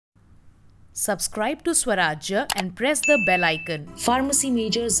Subscribe to Swarajya and press the bell icon. Pharmacy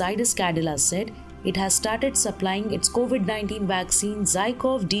major Zydus Cadila said it has started supplying its COVID-19 vaccine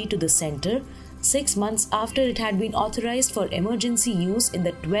ZyCoV-D to the center 6 months after it had been authorized for emergency use in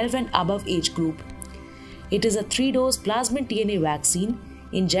the 12 and above age group. It is a 3-dose Plasmid DNA vaccine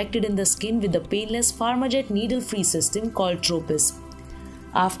injected in the skin with a painless pharmajet needle-free system called Tropis.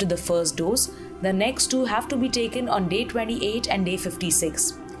 After the first dose, the next two have to be taken on day 28 and day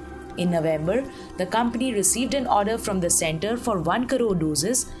 56. In November, the company received an order from the center for 1 crore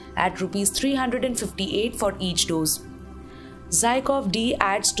doses at Rs 358 for each dose. ZyCoV-D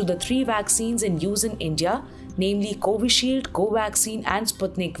adds to the 3 vaccines in use in India, namely Covishield, Covaxin and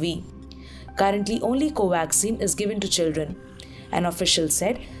Sputnik V. Currently, only Covaxin is given to children. An official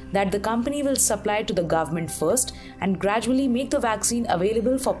said that the company will supply to the government first and gradually make the vaccine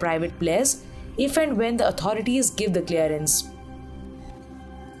available for private players if and when the authorities give the clearance.